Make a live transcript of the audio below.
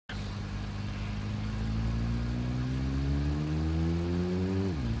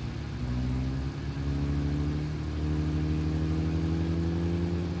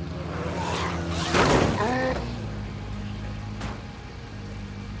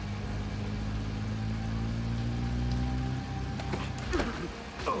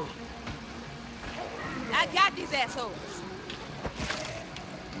those assholes.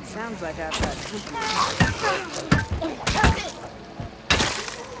 Sounds like I've got company.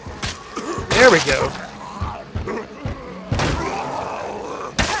 There we go.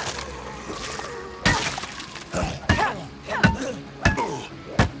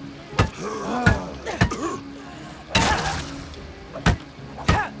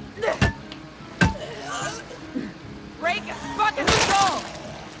 Break a fucking skull!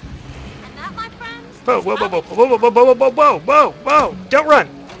 And that, my friends, Whoa, is whoa, whoa, how whoa, we whoa, whoa, whoa, whoa, whoa, whoa, whoa, whoa! Don't run!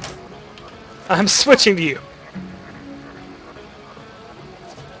 I'm switching to you.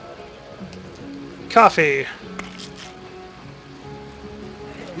 Coffee.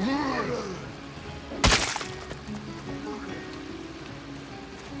 I'm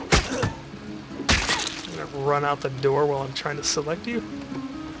gonna run out the door while I'm trying to select you.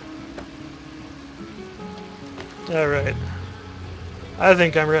 Alright. I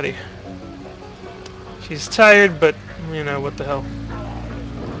think I'm ready. She's tired, but, you know, what the hell.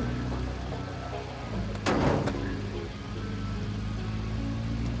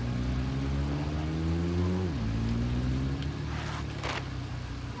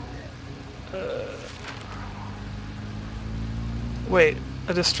 Wait,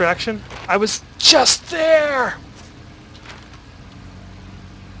 a distraction? I was just there!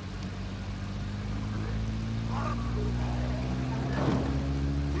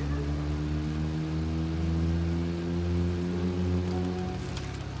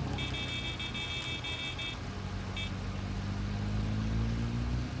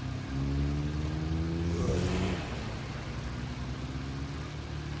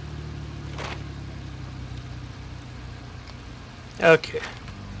 Okay.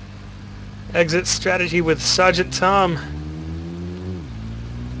 Exit strategy with Sergeant Tom.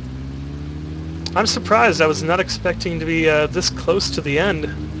 I'm surprised. I was not expecting to be this close to the end.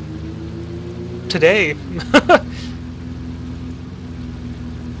 Today.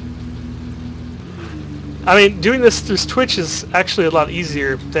 I mean, doing this through Twitch is actually a lot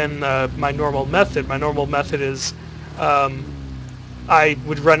easier than my normal method. My normal method is um, I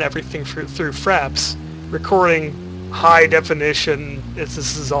would run everything through Fraps, recording high definition. This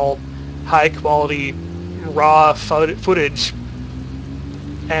is all high quality raw footage,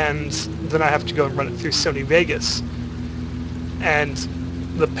 and then I have to go and run it through Sony Vegas. And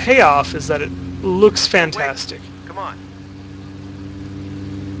the payoff is that it looks fantastic. Come on.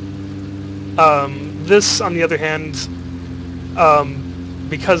 This, on the other hand,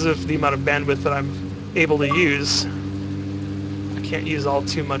 because of the amount of bandwidth that I'm able to use, I can't use all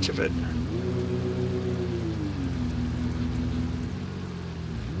too much of it.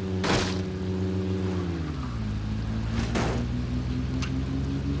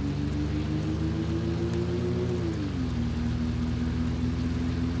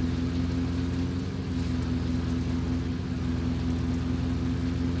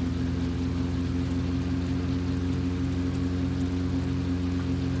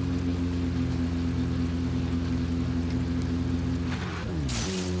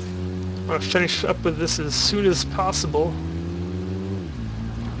 I want to finish up with this as soon as possible,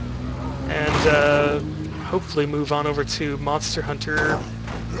 and hopefully move on over to Monster Hunter.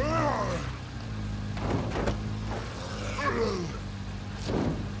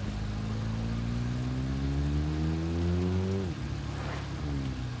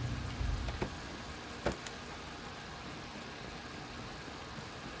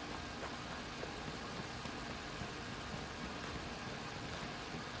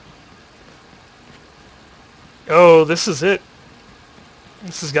 Oh, this is it.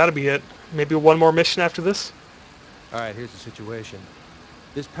 This has got to be it. Maybe one more mission after this? Alright, here's the situation.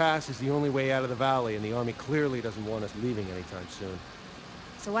 This pass is the only way out of the valley, and the army clearly doesn't want us leaving anytime soon.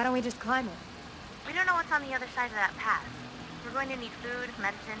 So why don't we just climb it? We don't know what's on the other side of that pass. We're going to need food,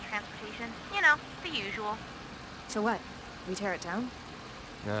 medicine, transportation. You know, the usual. So what? We tear it down?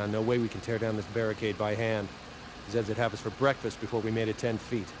 No way we can tear down this barricade by hand. Zeds would have us for breakfast before we made it 10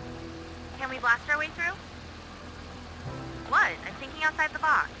 feet. Can we blast our way through? What? I'm thinking outside the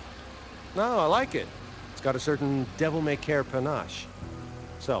box. No, I like it. It's got a certain devil-may-care panache.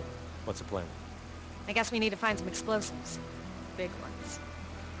 So, what's the plan? I guess we need to find some explosives. Big ones.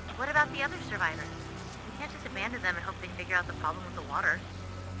 What about the other survivors? We can't just abandon them and hope they figure out the problem with the water.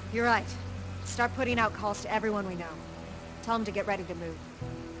 You're right. Start putting out calls to everyone we know. Tell them to get ready to move.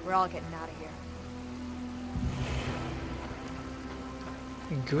 We're all getting out of here.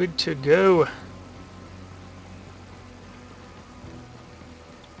 Good to go.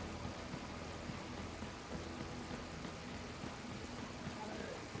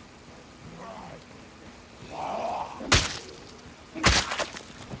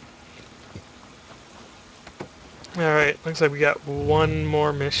 Alright, looks like we got one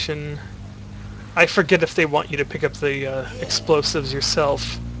more mission. I forget if they want you to pick up the explosives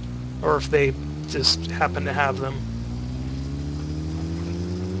yourself, or if they just happen to have them.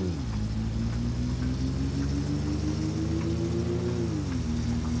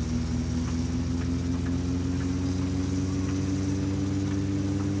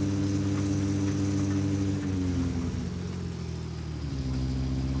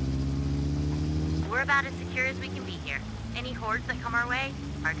 We're about as secure as we can be here. Any hordes that come our way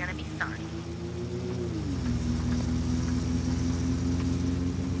are gonna be sorry.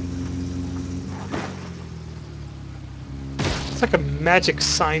 It's like a magic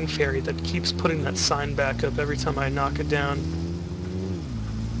sign fairy that keeps putting that sign back up every time I knock it down.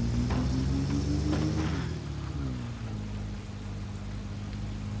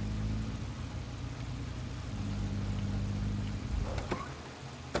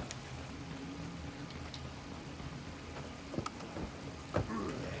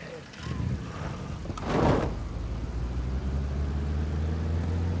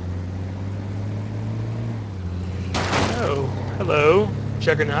 Oh, hello,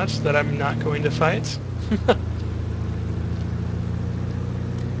 Juggernaut that I'm not going to fight. I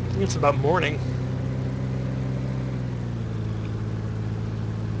think it's about morning.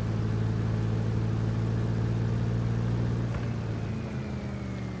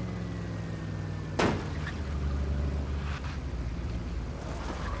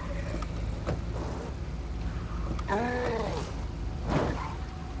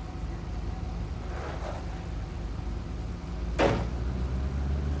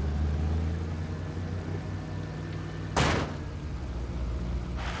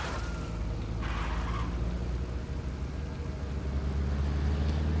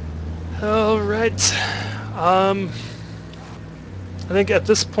 Alright, I think at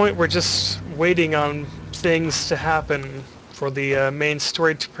this point we're just waiting on things to happen for the main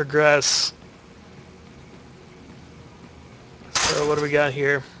story to progress. So what do we got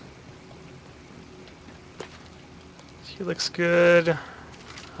here? She looks good.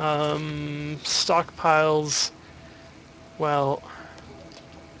 Stockpiles. Well,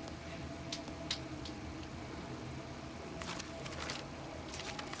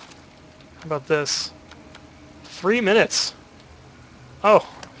 how about this? 3 minutes. Oh,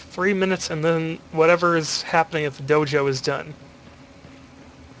 3 minutes and then whatever is happening at the dojo is done.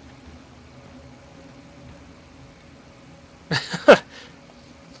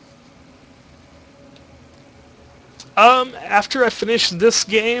 After I finish this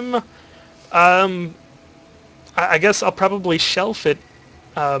game, I guess I'll probably shelf it,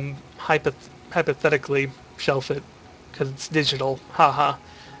 hypothetically shelf it, because it's digital, haha,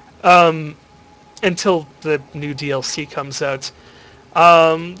 until the new DLC comes out.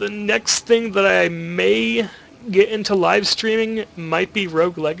 The next thing that I may get into live streaming might be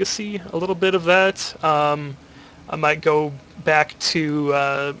Rogue Legacy, a little bit of that. I might go back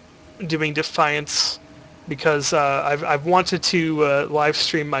to doing Defiance, because I've wanted to live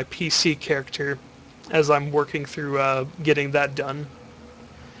stream my PC character as I'm working through getting that done.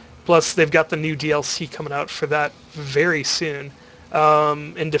 Plus, they've got the new DLC coming out for that very soon.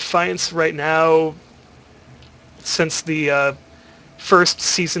 In Defiance right now, since the first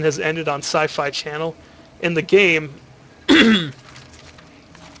season has ended on Sci-Fi Channel, in the game,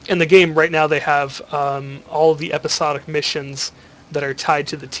 right now they have all of the episodic missions that are tied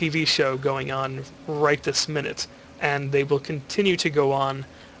to the TV show going on right this minute, and they will continue to go on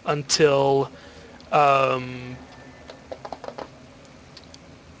until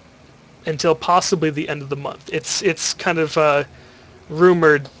possibly the end of the month. It's kind of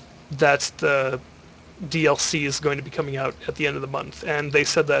rumored that the DLC is going to be coming out at the end of the month, and they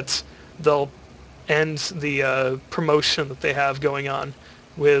said that they'll end the promotion that they have going on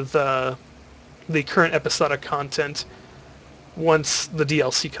with the current episodic content once the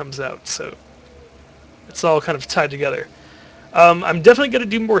DLC comes out. So it's all kind of tied together. I'm definitely going to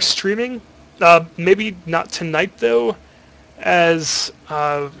do more streaming. Maybe not tonight though, as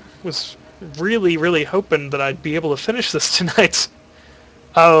was really hoping that I'd be able to finish this tonight.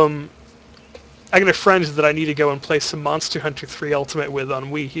 I got a friend that I need to go and play some Monster Hunter 3 Ultimate with on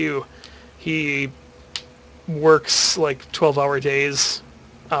Wii U. He works like 12-hour days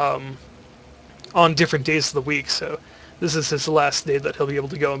on different days of the week, so this is his last day that he'll be able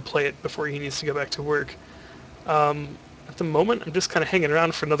to go and play it before he needs to go back to work. At the moment, I'm just kind of hanging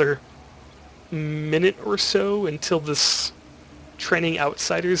around for another minute or so until this Training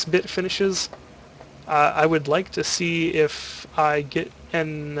Outsiders bit finishes. I would like to see if I get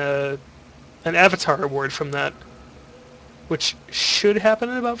an avatar award from that, which should happen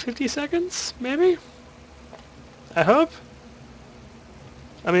in about 50 seconds, maybe? I hope.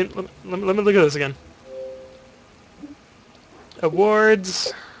 I mean, let me look at this again.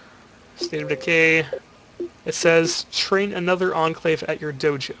 Awards, State of Decay. It says, train another Enclave at your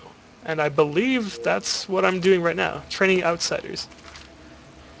dojo. And I believe that's what I'm doing right now, training outsiders.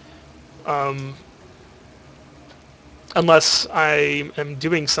 Unless I am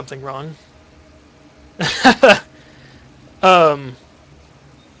doing something wrong.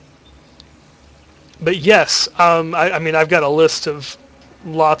 But yes, I mean, I've got a list of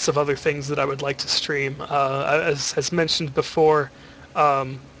lots of other things that I would like to stream. As mentioned before,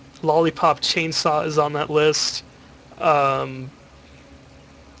 Lollipop Chainsaw is on that list.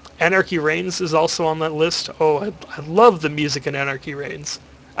 Anarchy Reigns is also on that list. Oh, I love the music in Anarchy Reigns.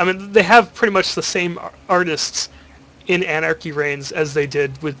 I mean, they have pretty much the same artists in Anarchy Reigns as they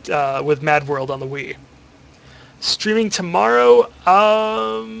did with Mad World on the Wii. Streaming tomorrow,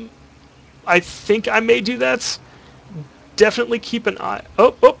 I think I may do that. Definitely keep an eye...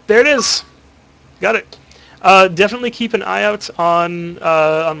 Oh, there it is. Got it. Definitely keep an eye out on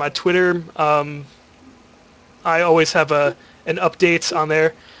my Twitter. I always have an update on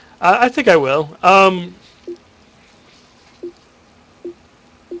there. I think I will.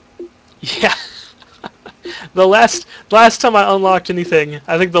 Yeah. The last time I unlocked anything,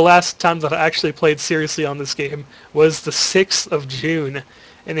 I think the last time that I actually played seriously on this game was the 6th of June.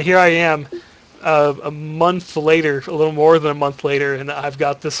 And here I am, a month later, a little more than a month later, and I've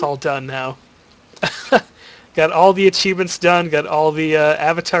got this all done now. Got all the achievements done, got all the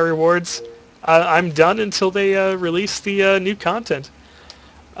avatar rewards. I'm done until they release the new content.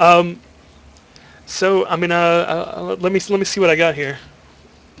 So I mean, let me see what I got here.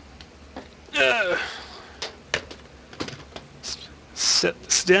 Set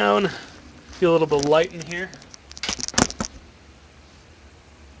this down. Feel a little bit light in here.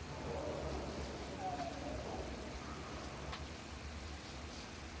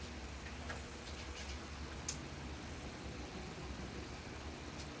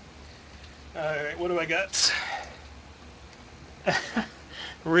 Alright, what do I got?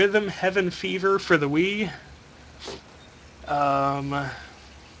 Rhythm Heaven Fever for the Wii.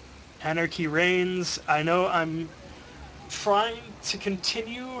 Anarchy Reigns. I know I'm trying to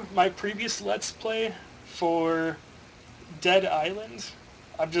continue my previous Let's Play for Dead Island.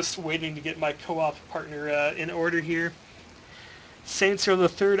 I'm just waiting to get my co-op partner in order here. Saints Row the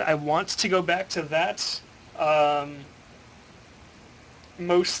Third, I want to go back to that.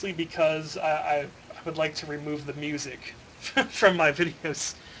 Mostly because I would like to remove the music from my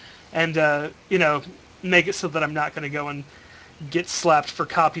videos. And, you know, make it so that I'm not going to go and get slapped for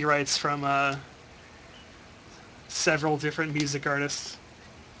copyrights from several different music artists.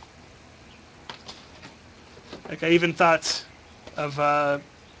 Like, I even thought of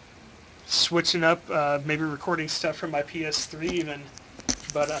switching up, maybe recording stuff from my PS3 even.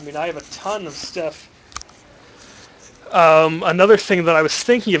 But, I mean, I have a ton of stuff. Another thing that I was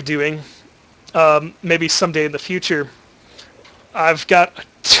thinking of doing, maybe someday in the future, I've got a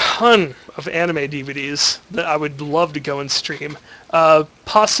ton of anime DVDs that I would love to go and stream.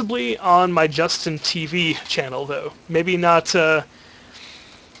 Possibly on my Justin TV channel, though. Maybe not this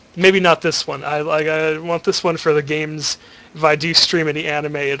one. I want this one for the games. If I do stream any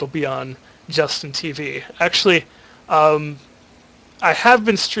anime, it'll be on Justin TV. Actually, I have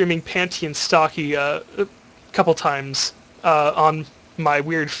been streaming Panty and Stocky a couple times on my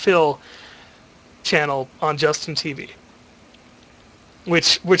WeirdPhil channel on Justin TV.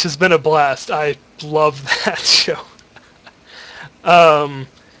 Which has been a blast. I love that show. Oh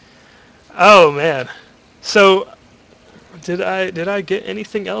man. So did I get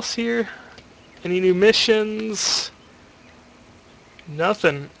anything else here? Any new missions?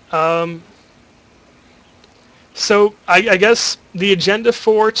 Nothing. So I guess the agenda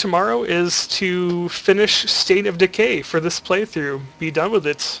for tomorrow is to finish State of Decay for this playthrough. Be done with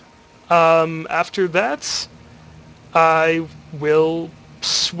it. After that, I will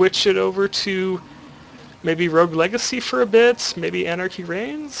switch it over to maybe Rogue Legacy for a bit, maybe Anarchy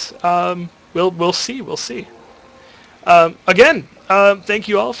Reigns. We'll see. Again, thank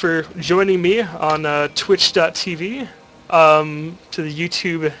you all for joining me on Twitch.tv. To the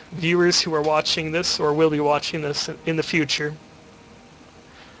YouTube viewers who are watching this or will be watching this in the future.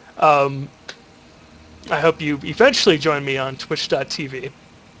 I hope you eventually join me on Twitch.tv.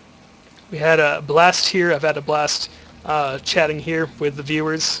 We had a blast here. I've had a blast chatting here with the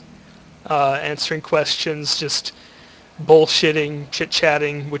viewers, answering questions, just bullshitting,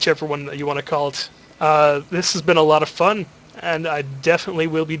 chit-chatting, whichever one that you want to call it. This has been a lot of fun, and I definitely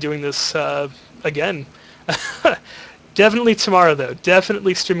will be doing this again. Definitely tomorrow, though.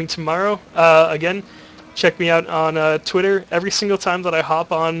 Definitely streaming tomorrow. Again, Check me out on Twitter. Every single time that I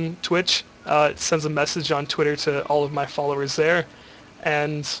hop on Twitch, it sends a message on Twitter to all of my followers there.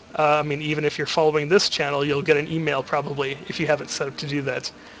 And, I mean, even if you're following this channel, you'll get an email probably if you haven't set up to do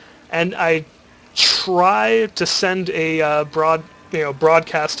that. And I try to send a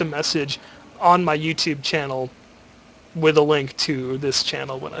broadcast a message on my YouTube channel with a link to this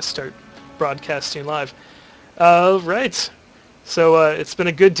channel when I start broadcasting live. Right. So it's been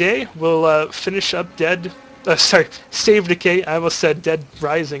a good day. We'll finish up State of Decay. I almost said Dead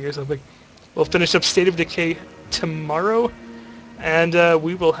Rising or something. We'll finish up State of Decay tomorrow, and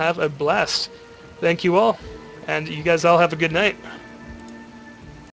we will have a blast. Thank you all, and you guys all have a good night.